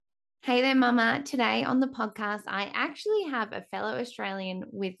Hey there, Mama. Today on the podcast, I actually have a fellow Australian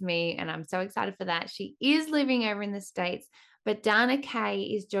with me, and I'm so excited for that. She is living over in the States, but Dana Kay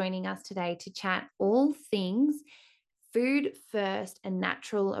is joining us today to chat all things food first and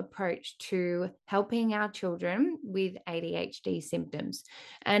natural approach to helping our children with ADHD symptoms.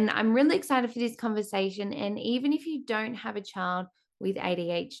 And I'm really excited for this conversation. And even if you don't have a child with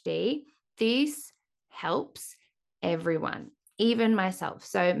ADHD, this helps everyone, even myself.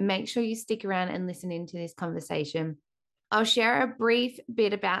 So make sure you stick around and listen into this conversation. I'll share a brief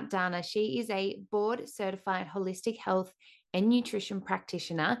bit about Dana. She is a board certified holistic health and nutrition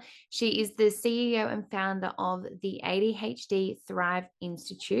practitioner. She is the CEO and founder of the ADHD Thrive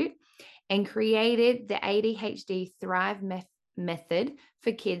Institute and created the ADHD Thrive Method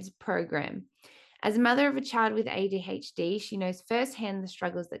for Kids program. As a mother of a child with ADHD, she knows firsthand the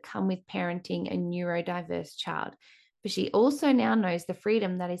struggles that come with parenting a neurodiverse child. But she also now knows the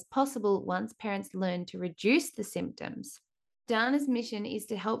freedom that is possible once parents learn to reduce the symptoms. Dana's mission is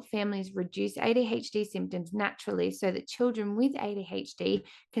to help families reduce ADHD symptoms naturally so that children with ADHD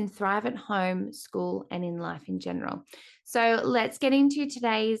can thrive at home, school, and in life in general. So let's get into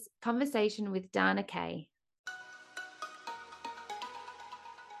today's conversation with Dana Kay.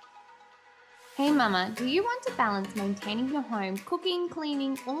 Hey Mama, do you want to balance maintaining your home, cooking,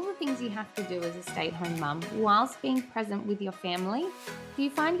 cleaning, all the things you have to do as a stay-at-home mum, whilst being present with your family? Do you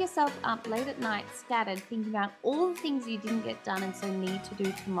find yourself up late at night, scattered, thinking about all the things you didn't get done and so need to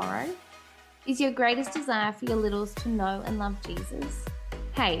do tomorrow? Is your greatest desire for your littles to know and love Jesus?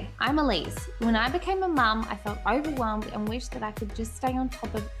 Hey, I'm Elise. When I became a mum, I felt overwhelmed and wished that I could just stay on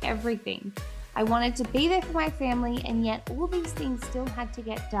top of everything. I wanted to be there for my family, and yet all these things still had to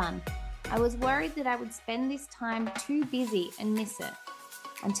get done. I was worried that I would spend this time too busy and miss it.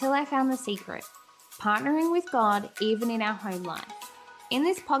 Until I found the secret, partnering with God even in our home life. In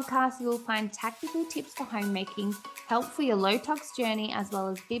this podcast, you will find tactical tips for homemaking, help for your low tox journey, as well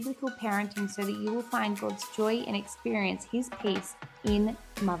as biblical parenting so that you will find God's joy and experience His peace in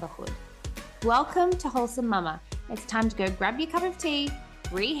motherhood. Welcome to Wholesome Mama. It's time to go grab your cup of tea,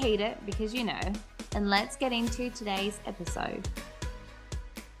 reheat it because you know, and let's get into today's episode.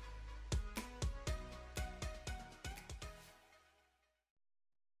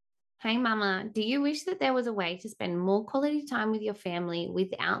 Hey Mama, do you wish that there was a way to spend more quality time with your family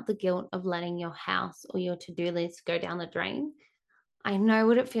without the guilt of letting your house or your to-do list go down the drain? I know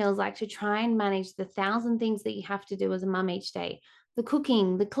what it feels like to try and manage the thousand things that you have to do as a mum each day. The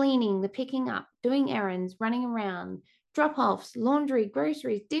cooking, the cleaning, the picking up, doing errands, running around, drop-offs, laundry,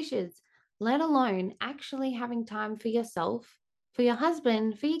 groceries, dishes, let alone actually having time for yourself, for your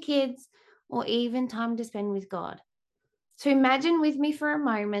husband, for your kids, or even time to spend with God. So imagine with me for a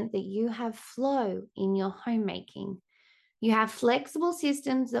moment that you have flow in your homemaking. You have flexible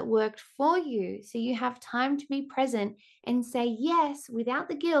systems that worked for you, so you have time to be present and say yes without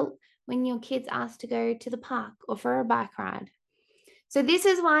the guilt when your kids ask to go to the park or for a bike ride. So this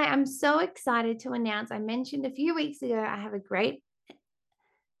is why I'm so excited to announce, I mentioned a few weeks ago, I have a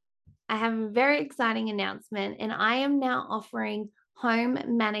very exciting announcement, and I am now offering home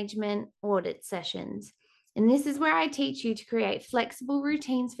management audit sessions. And this is where I teach you to create flexible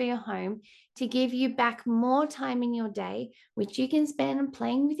routines for your home to give you back more time in your day, which you can spend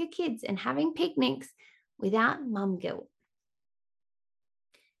playing with your kids and having picnics without mum guilt.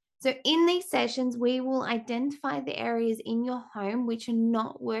 So, in these sessions, we will identify the areas in your home which are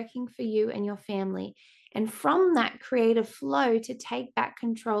not working for you and your family. And from that, create a flow to take back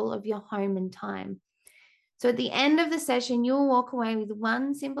control of your home and time. So, at the end of the session, you'll walk away with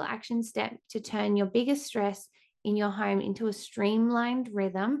one simple action step to turn your biggest stress in your home into a streamlined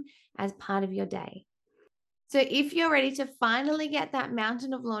rhythm as part of your day. So, if you're ready to finally get that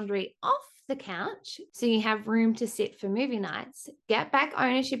mountain of laundry off the couch so you have room to sit for movie nights, get back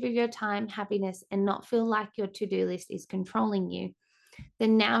ownership of your time, happiness, and not feel like your to-do list is controlling you,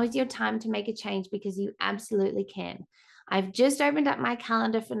 then now is your time to make a change because you absolutely can. I've just opened up my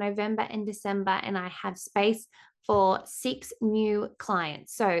calendar for November and December, and I have space for 6 new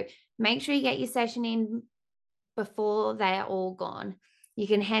clients. So make sure you get your session in before they are all gone. You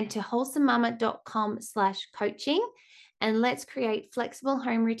can head to wholesomemama.com/coaching, and let's create flexible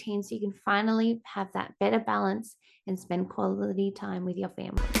home routines so you can finally have that better balance and spend quality time with your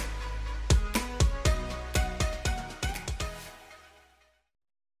family.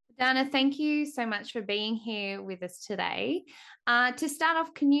 Dana, thank you so much for being here with us today. To start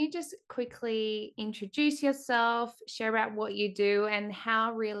off, can you just quickly introduce yourself, share about what you do, and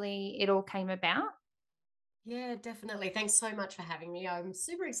how really it all came about? Yeah, definitely. Thanks so much for having me. I'm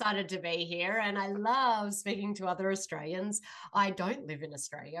super excited to be here and I love speaking to other Australians. I don't live in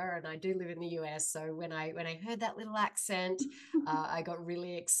Australia and I do live in the US. So when I heard that little accent, I got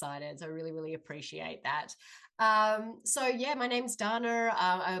really excited. So I really, really appreciate that. So yeah, my name's Dana.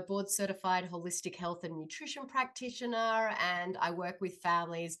 I'm a board certified holistic health and nutrition practitioner, and I work with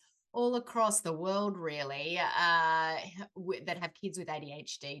families all across the world, really, that have kids with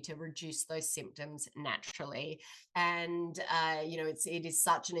ADHD to reduce those symptoms naturally. And it is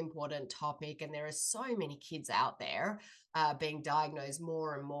such an important topic, and there are so many kids out there being diagnosed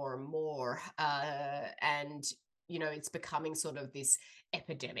more and more and more, and it's becoming sort of this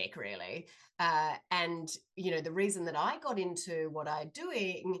epidemic, really. And the reason that I got into what I'm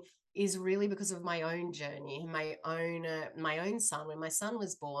doing is really because of my own journey, my own son. When my son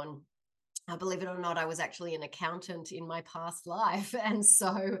was born, believe it or not, I was actually an accountant in my past life, and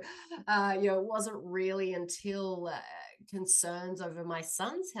so it wasn't really until concerns over my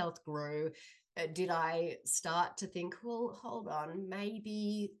son's health grew. Did I start to think, well, hold on,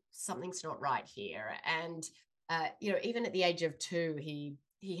 maybe something's not right here? And even at the age of 2, he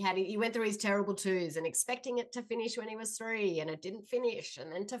went through his terrible twos and expecting it to finish when he was 3, and it didn't finish,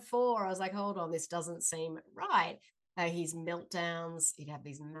 and then to 4, I was like, hold on, this doesn't seem right. His meltdowns, he'd have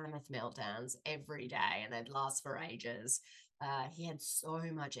these mammoth meltdowns every day, and they'd last for ages. He had so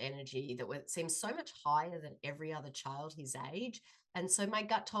much energy seemed so much higher than every other child his age. And so my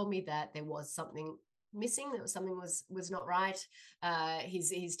gut told me that there was something missing, that something was not right.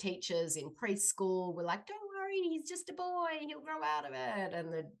 His teachers in preschool were like, don't worry, he's just a boy, he'll grow out of it.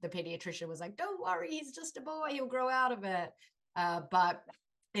 And the pediatrician was like, don't worry, he's just a boy, he'll grow out of it. But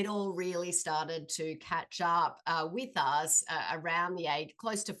it all really started to catch up with us around the age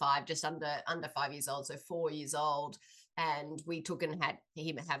close to 5, just under 5 years old, so 4 years old. And we took and had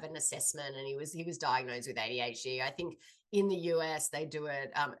him have an assessment, and he was diagnosed with ADHD. I think in the US they do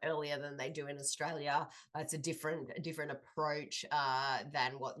it earlier than they do in Australia. It's a different approach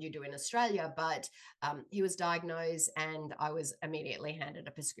than what you do in Australia. But he was diagnosed, and I was immediately handed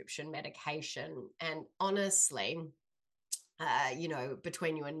a prescription medication. And honestly,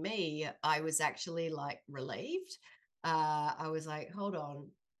 between you and me, I was actually like relieved. I was like, hold on,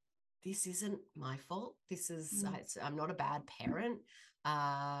 this isn't my fault. Mm. I'm not a bad parent.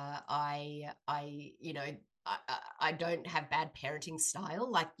 I don't have bad parenting style.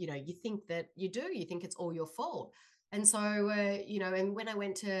 Like, you think that you do, you think it's all your fault. And so, and when I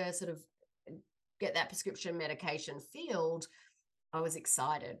went to sort of get that prescription medication filled, I was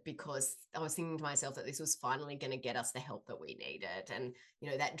excited because I was thinking to myself that this was finally going to get us the help that we needed. And,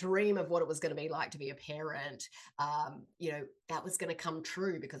 that dream of what it was going to be like to be a parent, that was going to come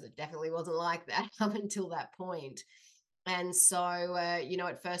true, because it definitely wasn't like that up until that point. And so,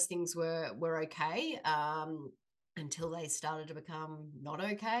 at first things were okay, until they started to become not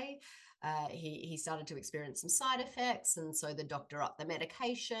okay. He started to experience some side effects, and so the doctor upped the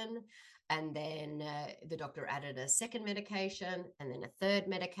medication, and then the doctor added a second medication, and then a third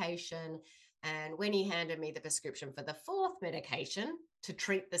medication. And when he handed me the prescription for the fourth medication to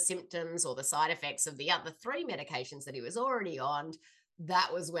treat the symptoms or the side effects of the other 3 medications that he was already on,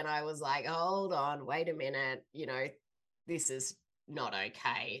 that was when I was like, hold on, wait a minute, this is not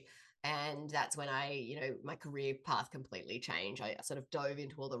okay. And that's when my career path completely changed. I sort of dove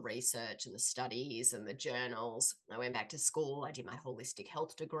into all the research and the studies and the journals. I went back to school. I did my holistic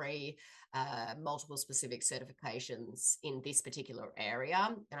health degree, multiple specific certifications in this particular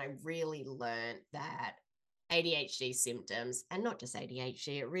area. And I really learned that ADHD symptoms, and not just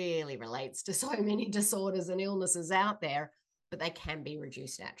ADHD, it really relates to so many disorders and illnesses out there, but they can be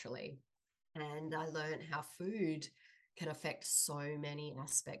reduced naturally. And I learned how food can affect so many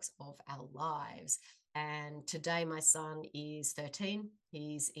aspects of our lives. And today my son is 13.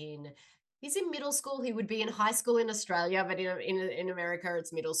 He's in middle school. He would be in high school in Australia, but in America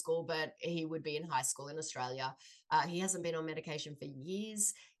it's middle school, but he would be in high school in Australia. He hasn't been on medication for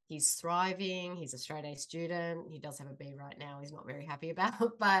years. He's thriving. He's a straight A student. He does have a B right now. He's not very happy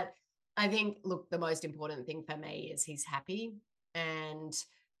about, but I think, look, the most important thing for me is he's happy, and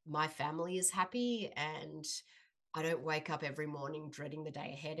my family is happy, and I don't wake up every morning dreading the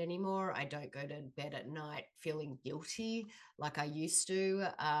day ahead anymore. I don't go to bed at night feeling guilty like I used to.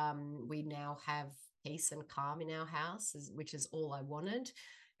 We now have peace and calm in our house, which is all I wanted.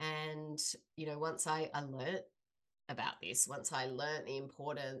 And, once I learnt about this, once I learnt the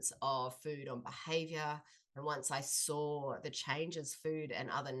importance of food on behavior, and once I saw the changes food and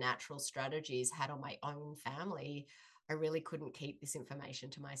other natural strategies had on my own family, I really couldn't keep this information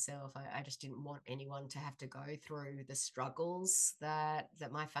to myself. I just didn't want anyone to have to go through the struggles that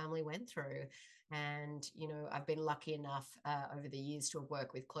my family went through. And, I've been lucky enough over the years to have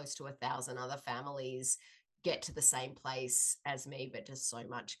worked with close to 1,000 other families get to the same place as me, but just so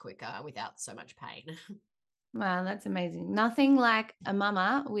much quicker without so much pain. Wow, that's amazing. Nothing like a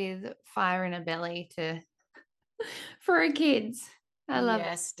mama with fire in her belly to for her kids. I love it.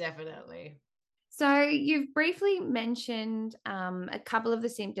 Yes, definitely. So you've briefly mentioned a couple of the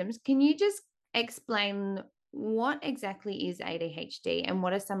symptoms. Can you just explain what exactly is ADHD and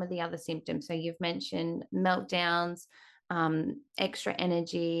what are some of the other symptoms? So you've mentioned meltdowns, extra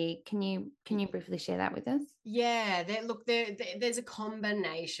energy. Can you briefly share that with us? Yeah, there's a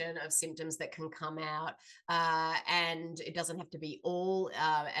combination of symptoms that can come out, and it doesn't have to be all.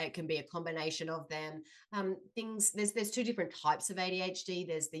 It can be a combination of them. There's two different types of ADHD.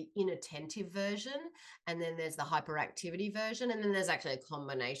 There's the inattentive version, and then there's the hyperactivity version, and then there's actually a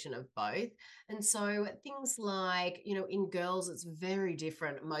combination of both. And so things like, in girls, it's very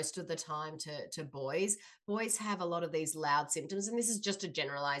different most of the time to boys. Boys have a lot of these loud symptoms, and this is just a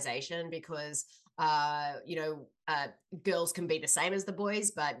generalization because uh, you know, uh, girls can be the same as the boys,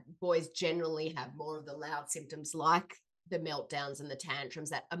 but boys generally have more of the loud symptoms like the meltdowns and the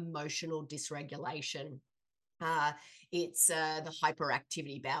tantrums, that emotional dysregulation. Uh, it's the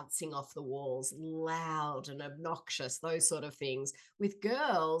hyperactivity, bouncing off the walls, loud and obnoxious, those sort of things. With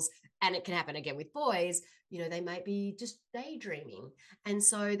girls, and it can happen again with boys, they might be just daydreaming. And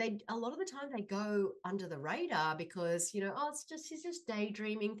so a lot of the time they go under the radar because, oh, he's just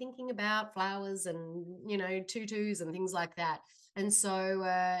daydreaming, thinking about flowers and, tutus and things like that. And so,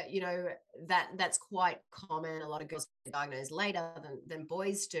 that's quite common. A lot of girls get diagnosed later than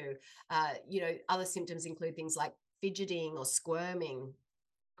boys do. Other symptoms include things like fidgeting or squirming,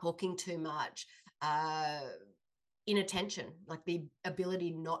 talking too much, inattention, like the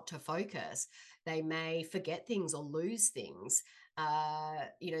ability not to focus. They may forget things or lose things.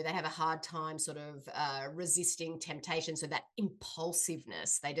 They have a hard time sort of resisting temptation. So that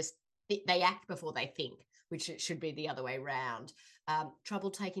impulsiveness, they act before they think, which it should be the other way around.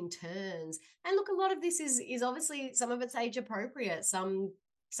 Trouble taking turns, and look, a lot of this is obviously, some of it's age appropriate. Some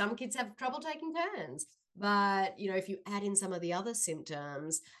kids have trouble taking turns, but if you add in some of the other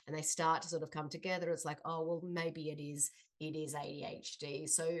symptoms and they start to sort of come together, it's like, oh well, maybe it is ADHD.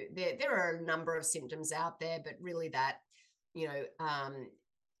 So there are a number of symptoms out there, but really that, you know um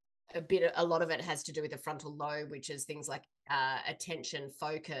a lot of it has to do with the frontal lobe, which is things like attention,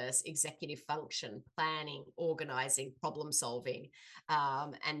 focus, executive function, planning, organizing, problem solving.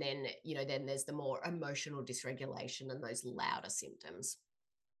 And then there's the more emotional dysregulation and those louder symptoms.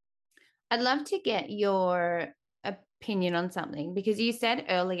 I'd love to get your opinion on something because you said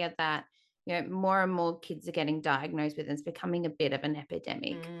earlier that more and more kids are getting diagnosed with it. It's becoming a bit of an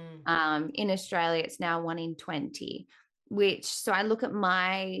epidemic. Mm, In Australia, it's now 1 in 20. Which so I look at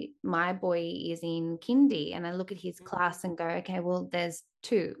my boy is in kindy, and I look at his mhm. class and go, okay, well, there's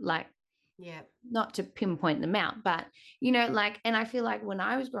two. Like, Yeah. not to pinpoint them out, but and I feel like when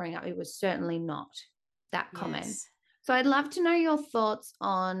I was growing up, it was certainly not that common. Yes. So I'd love to know your thoughts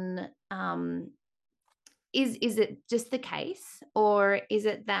on is it just the case, or is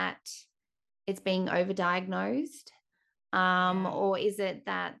it that it's being overdiagnosed? Yeah. Or is it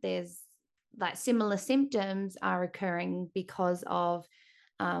that there's like similar symptoms are occurring because of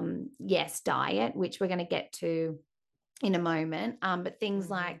yes, diet, which we're going to get to in a moment, but things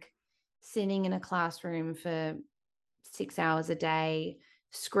Hmm. like sitting in a classroom for 6 hours a day,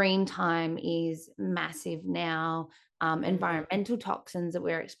 screen time is massive now, Hmm. environmental toxins that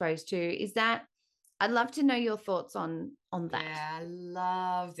we're exposed to. Is that I'd love to know your thoughts on that. Yeah, I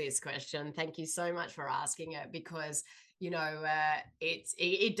love this question. Thank you so much for asking it because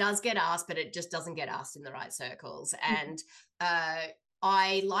it does get asked, but it just doesn't get asked in the right circles. And uh,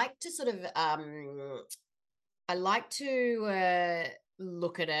 I like to sort of I like to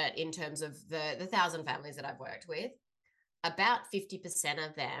look at it in terms of the 1,000 families that I've worked with. About 50%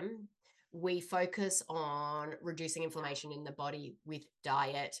 of them, we focus on reducing inflammation in the body with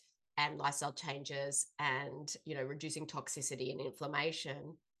diet and lifestyle changes, and reducing toxicity and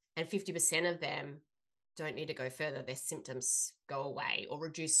inflammation. And 50% of them don't need to go further. Their symptoms go away or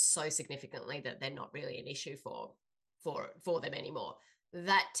reduce so significantly that they're not really an issue for them anymore.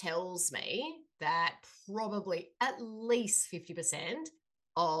 That tells me that probably at least 50%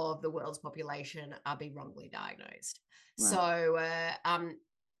 of the world's population are being wrongly diagnosed. Well, So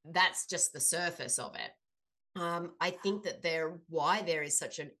that's just the surface of it. I think that why there is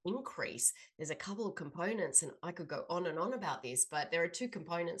such an increase, there's a couple of components, and I could go on and on about this, but there are two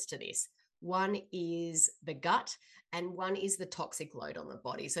components to this. One is the gut, and one is the toxic load on the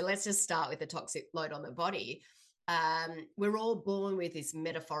body. So let's just start with the toxic load on the body. We're all born with this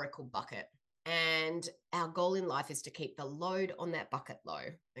metaphorical bucket, and our goal in life is to keep the load on that bucket low.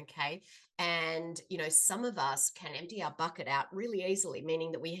 Okay. And, some of us can empty our bucket out really easily,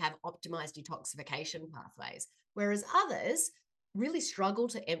 meaning that we have optimized detoxification pathways, whereas others really struggle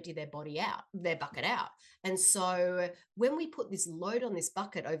to empty their bucket out. And so when we put this load on this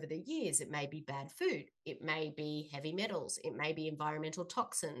bucket over the years, it may be bad food, it may be heavy metals, it may be environmental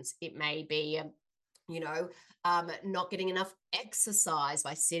toxins, it may be not getting enough exercise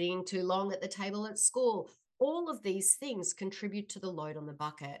by sitting too long at the table at school. All of these things contribute to the load on the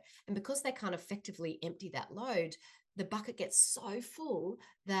bucket. And because they can't effectively empty that load, the bucket gets so full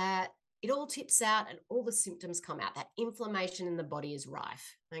that it all tips out and all the symptoms come out. That inflammation in the body is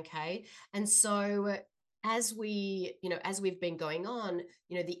rife. Okay. And so as we've been going on,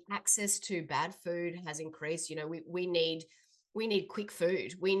 the access to bad food has increased. We need quick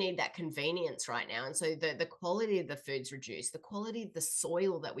food. We need that convenience right now. And so the quality of the food's reduced. The quality of the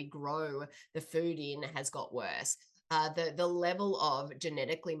soil that we grow the food in has got worse. The level of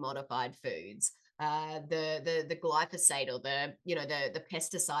genetically modified foods, the glyphosate, or the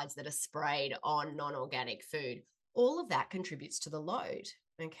pesticides that are sprayed on non-organic food, all of that contributes to the load.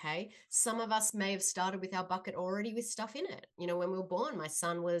 Okay. Some of us may have started with our bucket already with stuff in it. When we were born, my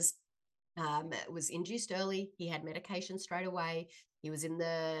son was induced early. He had medication straight away. He was in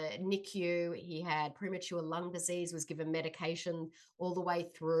the NICU. He had premature lung disease, was given medication all the way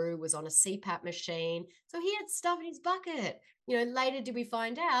through, was on a CPAP machine. So he had stuff in his bucket. Later did we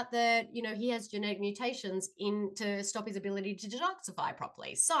find out that, he has genetic mutations to stop his ability to detoxify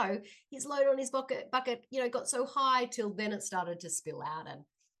properly. So his load on his bucket, got so high till then it started to spill out. And,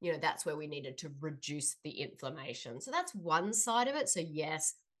 that's where we needed to reduce the inflammation. So that's one side of it. So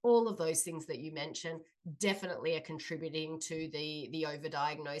yes, all of those things that you mentioned definitely are contributing to the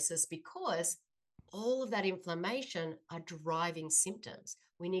overdiagnosis, because all of that inflammation are driving symptoms.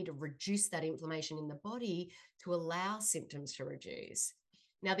 We need to reduce that inflammation in the body to allow symptoms to reduce.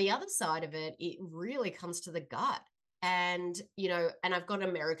 Now, the other side of it really comes to the gut. And, and I've got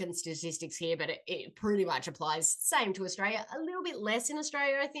American statistics here, but it pretty much applies same to Australia, a little bit less in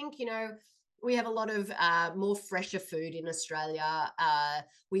Australia, I think. We have a lot of more fresher food in Australia.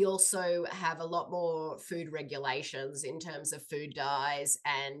 We also have a lot more food regulations in terms of food dyes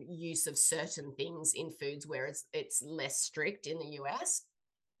and use of certain things in foods, where it's less strict in the US.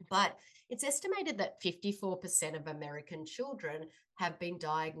 But it's estimated that 54% of American children have been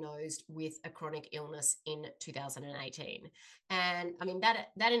diagnosed with a chronic illness in 2018. And I mean, that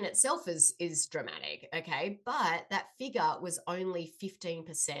in itself is dramatic, okay? But that figure was only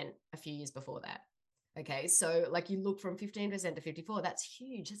 15% a few years before that. Okay, so like you look from 15% to 54, that's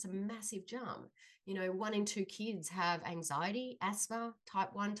huge. That's a massive jump. 1 in 2 kids have anxiety, asthma, type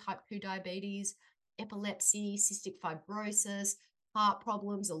 1, type 2 diabetes, epilepsy, cystic fibrosis, heart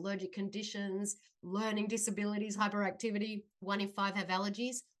problems, allergic conditions, learning disabilities, hyperactivity. 1 in 5 have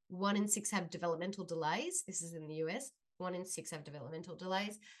allergies. 1 in 6 have developmental delays. This is in the US. 1 in 6 have developmental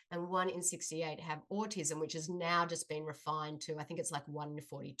delays, and 1 in 68 have autism, which has now just been refined to, I think it's like 1 in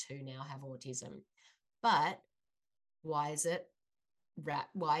 42 now have autism. But why is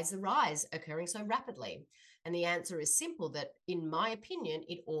the rise occurring so rapidly? And the answer is simple, that in my opinion,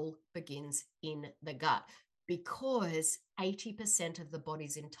 it all begins in the gut, because 80% of the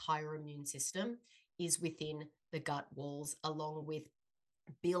body's entire immune system is within the gut walls, along with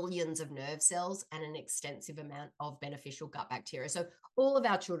billions of nerve cells and an extensive amount of beneficial gut bacteria. So all of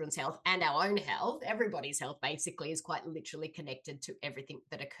our children's health and our own health, everybody's health basically, is quite literally connected to everything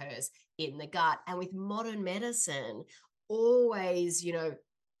that occurs in the gut. And with modern medicine always,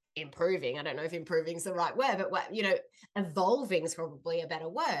 improving, I don't know if improving is the right word, but evolving is probably a better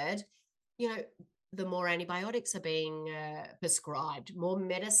word, the more antibiotics are being prescribed, more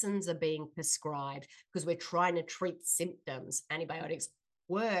medicines are being prescribed, because we're trying to treat symptoms. Antibiotics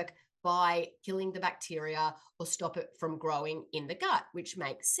work by killing the bacteria or stop it from growing in the gut, which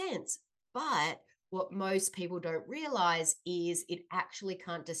makes sense. But what most people don't realize is it actually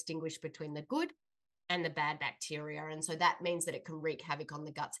can't distinguish between the good and the bad bacteria. And so that means that it can wreak havoc on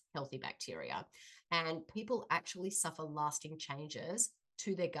the gut's healthy bacteria. And people actually suffer lasting changes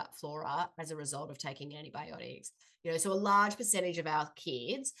to their gut flora as a result of taking antibiotics. So a large percentage of our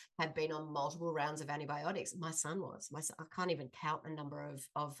kids have been on multiple rounds of antibiotics. My son was. I can't even count the number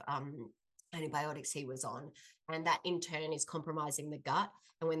of antibiotics he was on. And that in turn is compromising the gut.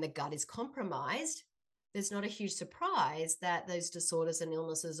 And when the gut is compromised, there's not a huge surprise that those disorders and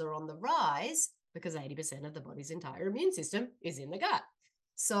illnesses are on the rise, because 80% of the body's entire immune system is in the gut.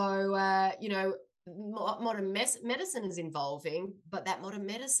 So, modern medicine is evolving, but that modern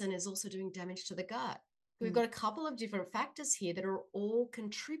medicine is also doing damage to the gut. We've Mm. got a couple of different factors here that are all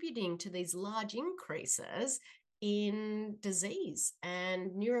contributing to these large increases in disease and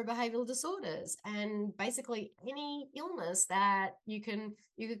neurobehavioral disorders and basically any illness that you could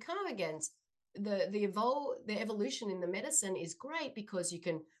come against. The evolution in the medicine is great because you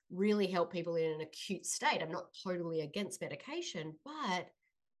can really help people in an acute state. I'm not totally against medication, but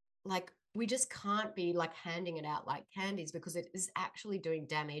like we just can't be like handing it out like candies because it is actually doing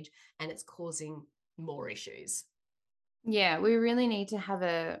damage and it's causing more issues. Yeah, we really need to have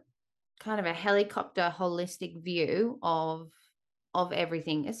a kind of a helicopter holistic view of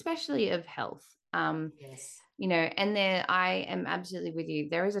everything, especially of health. Yes. And there I am absolutely with you.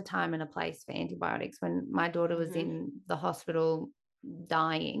 There is a time and a place for antibiotics. When my daughter was Hmm. in the hospital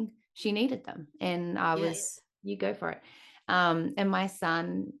dying, she needed them. And I was, Yes. you go for it. And my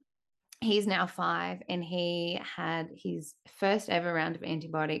son, he's now 5, and he had his first ever round of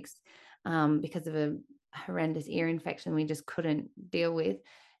antibiotics because of a horrendous ear infection we just couldn't deal with.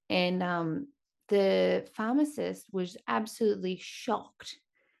 And the pharmacist was absolutely shocked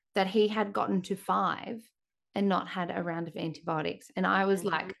that he had gotten to 5 and not had a round of antibiotics. And I was Hmm.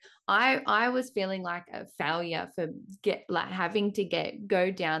 like, I was feeling like a failure for having to go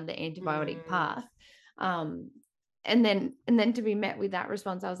down the antibiotic Mm. path. Um, and then to be met with that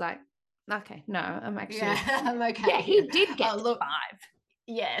response, I was like, okay, no, I'm Yeah, actually, I'm yeah, okay here. he did get Oh, to look, 5.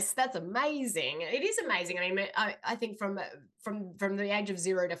 yes, that's amazing. It is amazing. I mean, I think from the age of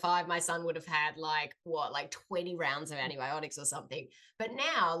 0 to 5, my son would have had like what, like 20 rounds of antibiotics or something. But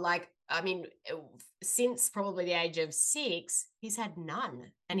now, like, I mean, since probably the age of 6, he's had none,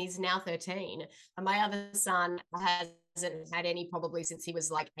 and he's now 13. And my other son hasn't had any probably since he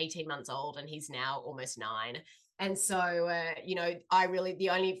was like 18 months old, and he's now almost 9. And so, I really, the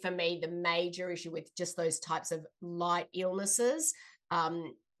only, for me, the major issue with just those types of light illnesses,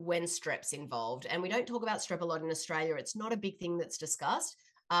 when strep's involved. And we don't talk about strep a lot in Australia. It's not a big thing that's discussed.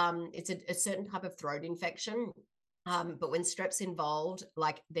 It's a certain type of throat infection. But when strep's involved,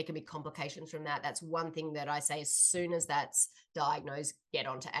 like there can be complications from that. That's one thing that I say as soon as that's diagnosed, get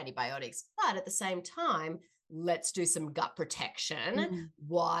onto antibiotics. But at the same time, let's do some gut protection Mm.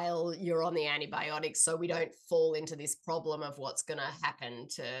 while you're on the antibiotics so we don't fall into this problem of what's going to happen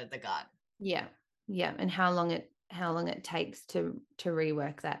to the gut. Yeah. Yeah. And how long it takes to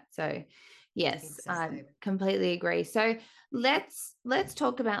rework that. So yes, I Exactly. completely agree. So let's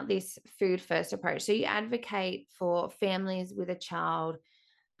talk about this food first approach. So you advocate for families with a child.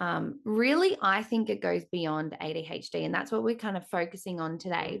 Really, I think it goes beyond ADHD, and that's what we're kind of focusing on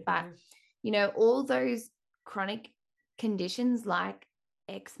today. But Hmm. all those chronic conditions like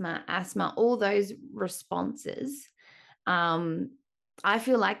eczema, asthma, all those responses, um, I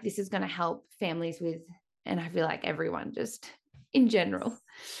feel like this is going to help families with, and I feel like everyone just in general.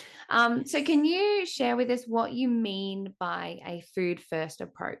 So, Yes. can you share with us what you mean by a food first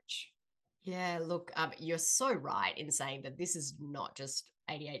approach? Yeah, look, you're so right in saying that this is not just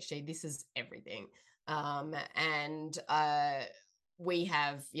ADHD, this is everything. And we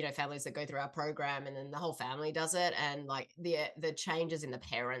have, families that go through our program and then the whole family does it. And like the changes in the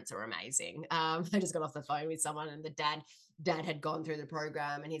parents are amazing. I just got off the phone with someone and the dad had gone through the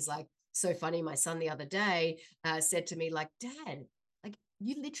program and he's like, so funny. My son the other day said to me, like, Dad, like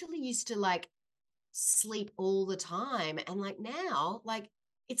you literally used to like sleep all the time. And like now, like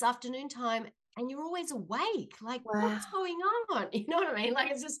it's afternoon time and you're always awake. Like, Wow. what's going on? You know what I mean?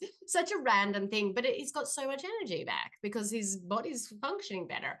 Like, it's just such a random thing, but he's got so much energy back because his body's functioning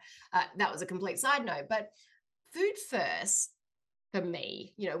better. That was a complete side note. But food first for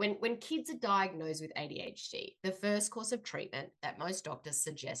me, when kids are diagnosed with ADHD, the first course of treatment that most doctors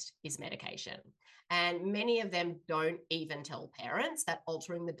suggest is medication. And many of them don't even tell parents that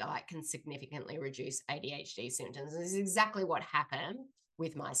altering the diet can significantly reduce ADHD symptoms. And this is exactly what happened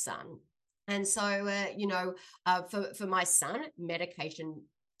with my son. And so, for my son, medication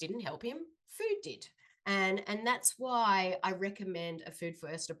didn't help him, food did. And that's why I recommend a food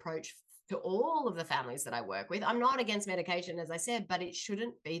first approach to all of the families that I work with. I'm not against medication, as I said, but it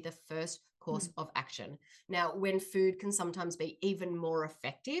shouldn't be the first course Mm. of action. Now, when food can sometimes be even more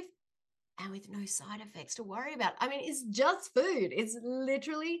effective and with no side effects to worry about, I mean, it's just food. It's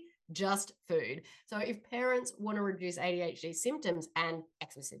literally just food. So, if parents want to reduce ADHD symptoms and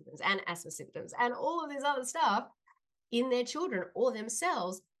eczema symptoms and asthma symptoms and all of this other stuff in their children or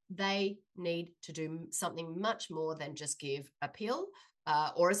themselves, they need to do something much more than just give a pill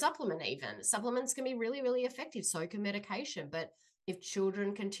or a supplement, even. Supplements can be really, really effective. So can medication. But if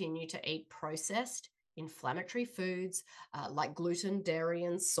children continue to eat processed, inflammatory foods like gluten, dairy,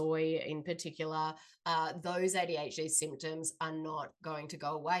 and soy in particular, those ADHD symptoms are not going to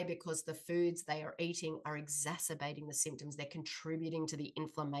go away because the foods they are eating are exacerbating the symptoms. They're contributing to the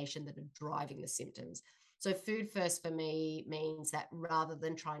inflammation that are driving the symptoms. So, food first for me means that rather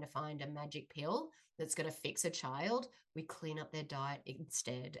than trying to find a magic pill that's going to fix a child, we clean up their diet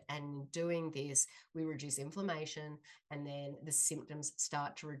instead. And doing this, we reduce inflammation, and then the symptoms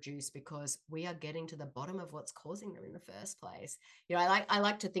start to reduce because we are getting to the bottom of what's causing them in the first place. I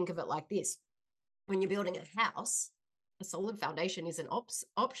like to think of it like this. When you're building a house, a solid foundation isn't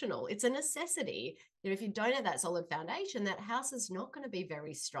optional. It's a necessity. If you don't have that solid foundation, that house is not going to be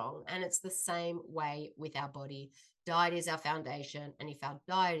very strong. And it's the same way with our body. Diet is our foundation. And if our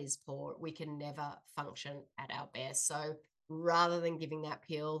diet is poor, we can never function at our best. So rather than giving that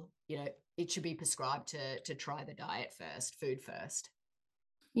pill, it should be prescribed to try the diet first, food first.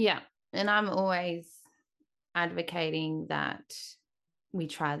 Yeah. And I'm always advocating that we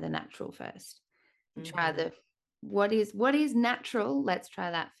try the natural first. Try the what is natural. Let's try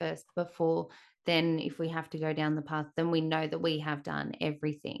that first before then if we have to go down the path, then we know that we have done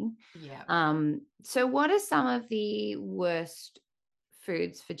everything. Yeah. So what are some of the worst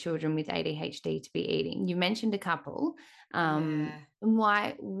foods for children with ADHD to be eating? You mentioned a couple. Yeah.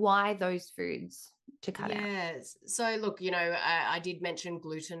 Why those foods to cut out? Yes. So look, I did mention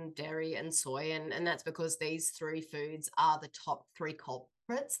gluten, dairy, and soy, and that's because these three foods are the top three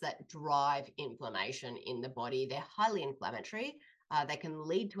culprits that drive inflammation in the body. They're highly inflammatory. They can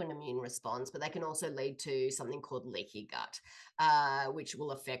lead to an immune response, but they can also lead to something called leaky gut, which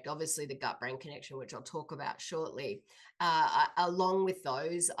will affect obviously the gut-brain connection, which I'll talk about shortly. Along with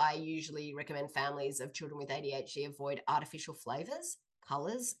those, I usually recommend families of children with ADHD avoid artificial flavors,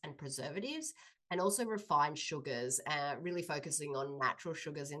 colors, and preservatives, and also refined sugars, really focusing on natural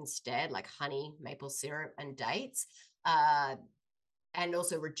sugars instead, like honey, maple syrup, and dates. And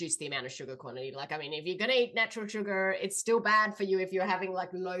also reduce the amount of sugar quantity. If you're going to eat natural sugar, it's still bad for you if you're having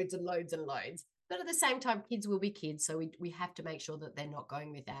like loads and loads and loads. But at the same time, kids will be kids. So we have to make sure that they're not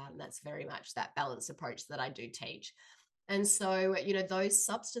going without. And that's very much that balanced approach that I do teach. And so, those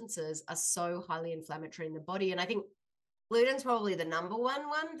substances are so highly inflammatory in the body. And I think gluten's probably the number one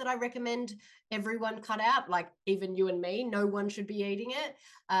that I recommend everyone cut out, like even you and me. No one should be eating it.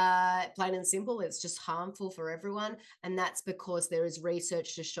 Plain and simple, it's just harmful for everyone. And that's because there is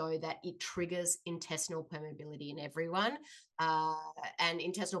research to show that it triggers intestinal permeability in everyone. And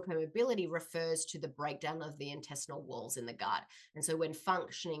intestinal permeability refers to the breakdown of the intestinal walls in the gut. And so when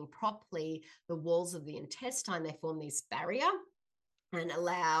functioning properly, the walls of the intestine, they form this barrier and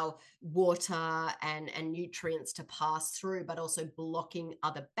allow water and nutrients to pass through, but also blocking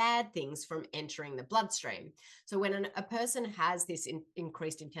other bad things from entering the bloodstream. So when a person has this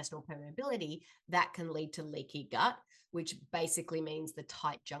increased intestinal permeability, that can lead to leaky gut, which basically means the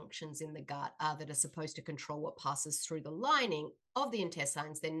tight junctions in the gut that are supposed to control what passes through the lining of the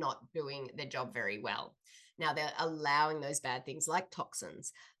intestines, they're not doing their job very well. Now they're allowing those bad things like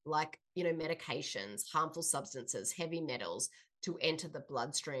toxins, like medications, harmful substances, heavy metals, to enter the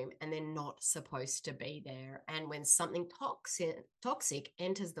bloodstream, and they're not supposed to be there. And when something toxic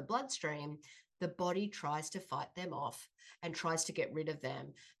enters the bloodstream, the body tries to fight them off and tries to get rid of them.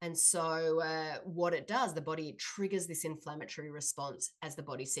 And so what it does, the body triggers this inflammatory response as the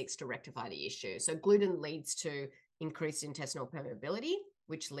body seeks to rectify the issue. So gluten leads to increased intestinal permeability,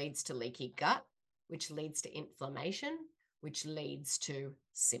 which leads to leaky gut, which leads to inflammation, which leads to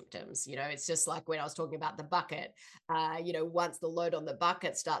symptoms. It's just like when I was talking about the bucket, once the load on the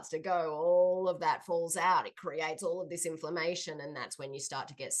bucket starts to go, all of that falls out. It creates all of this inflammation. And that's when you start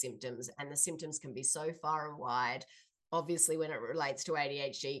to get symptoms. And the symptoms can be so far and wide. Obviously, when it relates to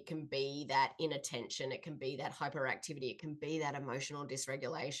ADHD, it can be that inattention, it can be that hyperactivity, it can be that emotional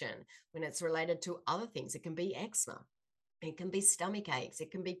dysregulation. When it's related to other things, it can be eczema. It can be stomach aches. It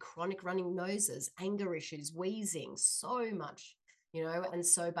can be chronic running noses, anger issues, wheezing, so much, And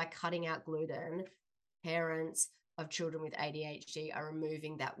so by cutting out gluten, parents of children with ADHD are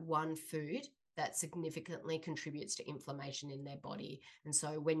removing that one food that significantly contributes to inflammation in their body. And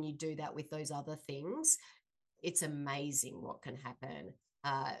so when you do that with those other things, it's amazing what can happen.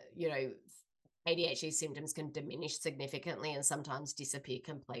 ADHD symptoms can diminish significantly and sometimes disappear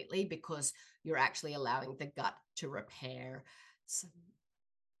completely because you're actually allowing the gut to repair.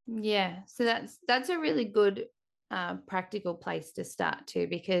 Yeah, so that's a really good practical place to start too,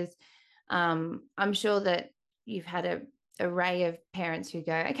 because I'm sure that you've had a array of parents who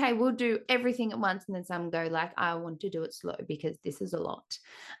go, okay, we'll do everything at once, and then some go like, I want to do it slow because this is a lot.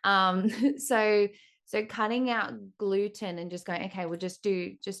 So cutting out gluten and just going, okay, we'll just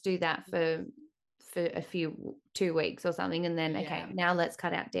do that for for a few 2 weeks or something, and then okay, Yeah. now let's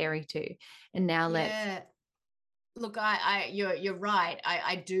cut out dairy too, and now let's Yeah. Look, you're right.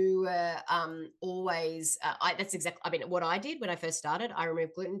 I do always. That's exactly. I mean, what I did when I first started, I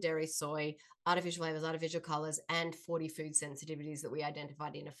removed gluten, dairy, soy, artificial flavors, artificial colors, and 40 food sensitivities that we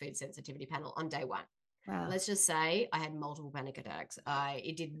identified in a food sensitivity panel on day one. wow. Let's just say I had multiple panic attacks.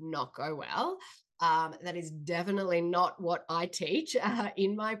 It did not go well. That is definitely not what I teach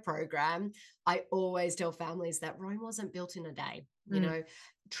in my program. I always tell families that Rome wasn't built in a day. Mm,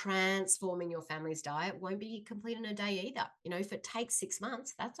 Transforming your family's diet won't be complete in a day either. If it takes 6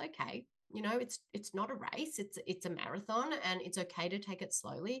 months, that's okay. It's not a race. It's a marathon, and it's okay to take it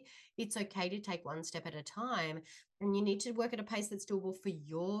slowly. It's okay to take one step at a time, and you need to work at a pace that's doable for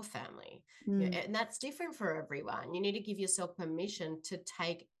your family. Yeah, mm. and that's different for everyone. You need to give yourself permission to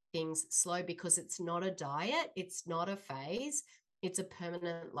take things slow, because it's not a diet, it's not a phase, it's a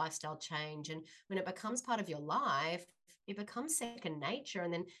permanent lifestyle change. And when it becomes part of your life, it becomes second nature,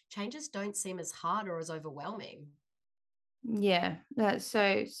 and then changes don't seem as hard or as overwhelming. Yeah, that's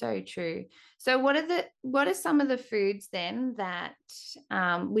so true. So what are some of the foods then that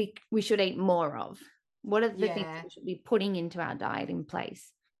we should eat more of? What are the things Yeah. we should be putting into our diet in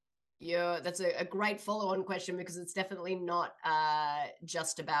place? Yeah, that's a great follow-on question, because it's definitely not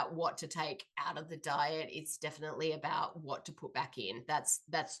just about what to take out of the diet. It's definitely about what to put back in.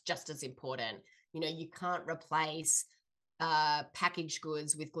 That's just as important. You can't replace packaged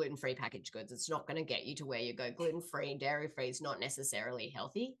goods with gluten-free packaged goods. It's not going to get you to where you go. Gluten-free, dairy-free is not necessarily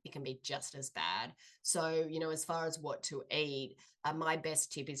healthy. It can be just as bad. So, as far as what to eat, my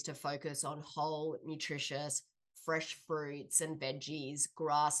best tip is to focus on whole, nutritious, fresh fruits and veggies,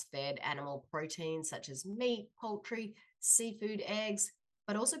 grass-fed animal proteins such as meat, poultry, seafood, eggs,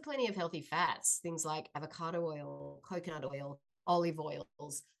 but also plenty of healthy fats, things like avocado oil, coconut oil, olive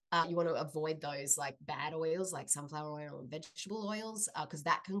oils. You want to avoid those like bad oils like sunflower oil and vegetable oils, because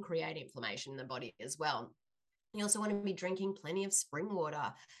that can create inflammation in the body as well. You also want to be drinking plenty of spring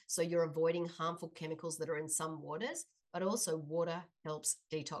water, so you're avoiding harmful chemicals that are in some waters. But also, water helps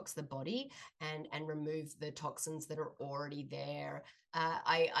detox the body and remove the toxins that are already there.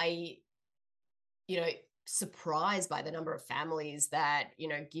 I you know surprised by the number of families that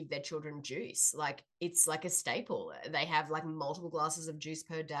give their children juice. Like, it's like a staple. They have like multiple glasses of juice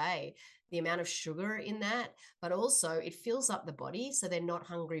per day. The amount of sugar in that, but also it fills up the body, so they're not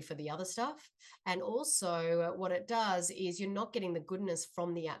hungry for the other stuff. And also, what it does is you're not getting the goodness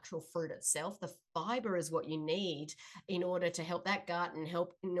from the actual fruit itself. The fiber is what you need in order to help that gut and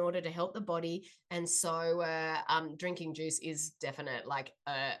help in order to help the body. And so drinking juice is definite like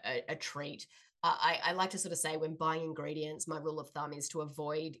a treat. I like to sort of say, when buying ingredients, my rule of thumb is to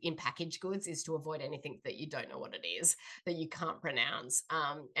avoid in packaged goods, is to avoid anything that you don't know what it is, that you can't pronounce,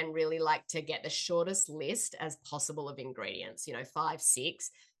 and really like to get the shortest list as possible of ingredients, 5,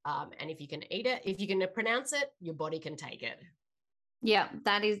 6. And if you can eat it, if you can pronounce it, your body can take it. Yeah,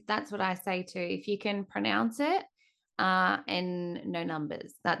 that's what I say too. If you can pronounce it, and no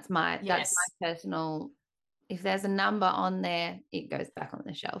numbers. That's my Yes. personal. If there's a number on there, it goes back on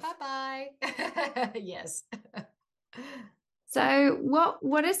the shelf. Bye bye. Yes. So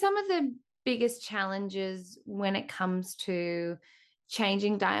what are some of the biggest challenges when it comes to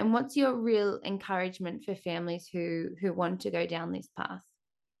changing diet? And what's your real encouragement for families who want to go down this path?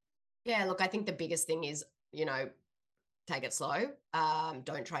 Yeah, look, I think the biggest thing is, take it slow.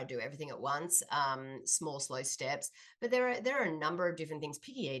 Don't try to do everything at once. Small, slow steps. But there are a number of different things.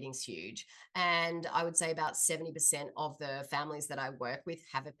 Picky eating's huge, and I would say about 70% of the families that I work with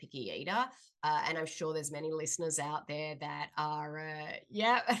have a picky eater. And I'm sure there's many listeners out there that are,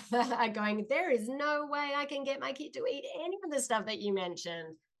 yeah, are going, there is no way I can get my kid to eat any of the stuff that you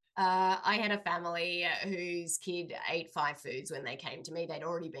mentioned. I had a family whose kid ate 5 foods when they came to me. They'd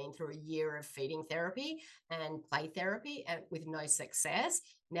already been through a year of feeding therapy and play therapy with no success.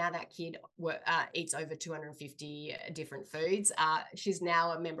 Now that kid eats over 250 different foods. She's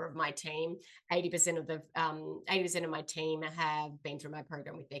now a member of my team. 80% of my team have been through my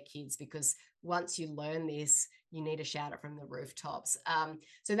program with their kids, because once you learn this, you need to shout it from the rooftops.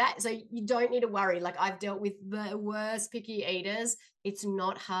 So you don't need to worry. Like, I've dealt with the worst picky eaters. It's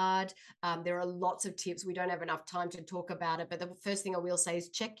not hard. There are lots of tips. We don't have enough time to talk about it, but the first thing I will say is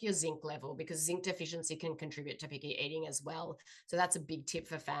check your zinc level, because zinc deficiency can contribute to picky eating as well. So that's a big tip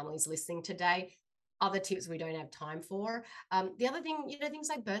for families listening today. Other tips we don't have time for. The other thing, things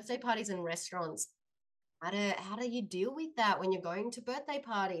like birthday parties and restaurants. How do you deal with that when you're going to birthday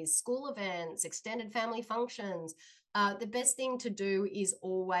parties, school events, extended family functions? The best thing to do is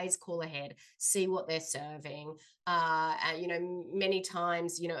always call ahead, see what they're serving. And, many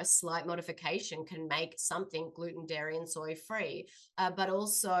times, a slight modification can make something gluten, dairy, and soy free. But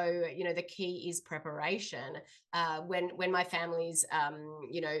also, the key is preparation. When my families, are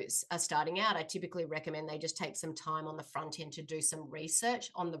starting out, I typically recommend they just take some time on the front end to do some research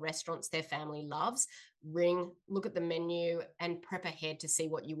on the restaurants their family loves. Look at the menu, and prep ahead to see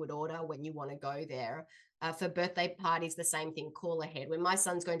what you would order when you want to go there. For birthday parties, the same thing, call ahead. When my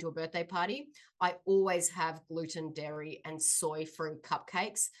son's going to a birthday party, I always have gluten, dairy, and soy-free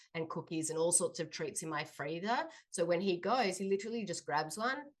cupcakes and cookies and all sorts of treats in my freezer. So when he goes, he literally just grabs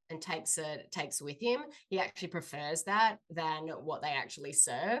one and takes with him. He actually prefers that than what they actually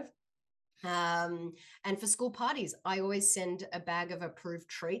serve. And for school parties, I always send a bag of approved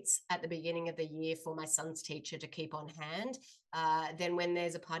treats at the beginning of the year for my son's teacher to keep on hand. Then when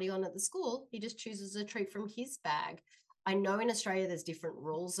there's a party on at the school, he just chooses a treat from his bag. I know in Australia there's different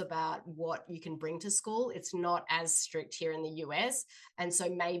rules about what you can bring to school. It's not as strict here in the US. And so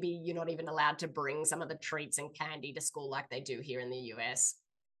maybe you're not even allowed to bring some of the treats and candy to school like they do here in the US.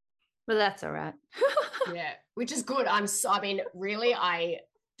 But that's all right. Yeah, which is good. Really,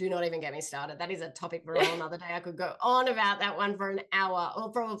 do not even get me started. That is a topic for a whole nother day. I could go on about that one for an hour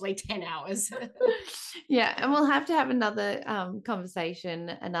or probably 10 hours. Yeah. And we'll have to have another conversation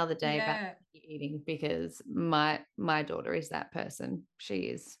another day about eating, because my daughter is that person. She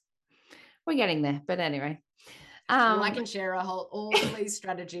is. We're getting there. But anyway. Well, I can share all these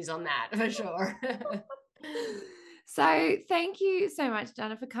strategies on that for sure. So thank you so much,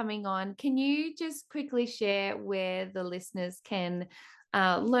 Dana, for coming on. Can you just quickly share where the listeners can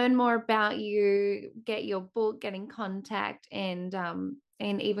learn more about you, get your book, get in contact, and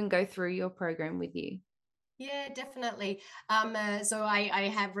even go through your program with you? Yeah, definitely. So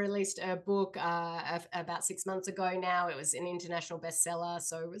I have released a book about 6 months ago now. It was an international bestseller,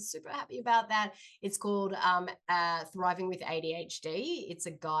 so I was super happy about that. It's called Thriving with ADHD. It's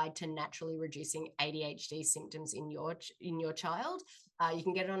a guide to naturally reducing ADHD symptoms in your child. You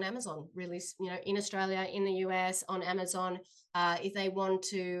can get it on Amazon, released, in Australia, in the US, on Amazon. If they want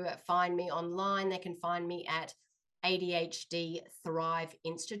to find me online, they can find me at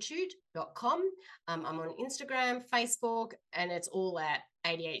ADHDthriveinstitute.com. I'm on Instagram, Facebook, and it's all at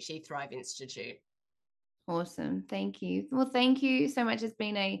ADHD Thrive Institute. Awesome. Thank you. Well, thank you so much. It's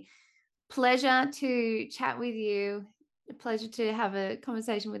been a pleasure to chat with you. A pleasure to have a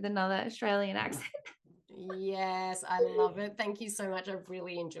conversation with another Australian accent. Yes, I love it. Thank you so much. I've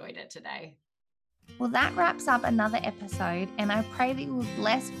really enjoyed it today. Well, that wraps up another episode, and I pray that you were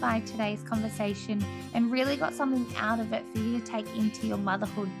blessed by today's conversation and really got something out of it for you to take into your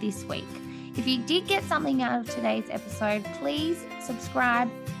motherhood this week. If you did get something out of today's episode, please subscribe,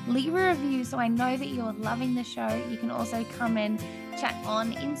 leave a review so I know that you're loving the show. You can also come and chat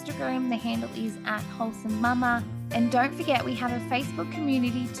on Instagram. The handle is @WholesomeMama. And don't forget, we have a Facebook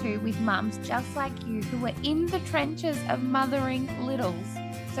community too with mums just like you who are in the trenches of mothering littles.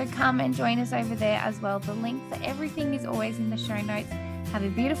 So come and join us over there as well. The link for everything is always in the show notes. Have a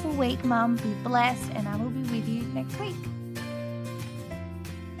beautiful week, Mum. Be blessed, and I will be with you next week.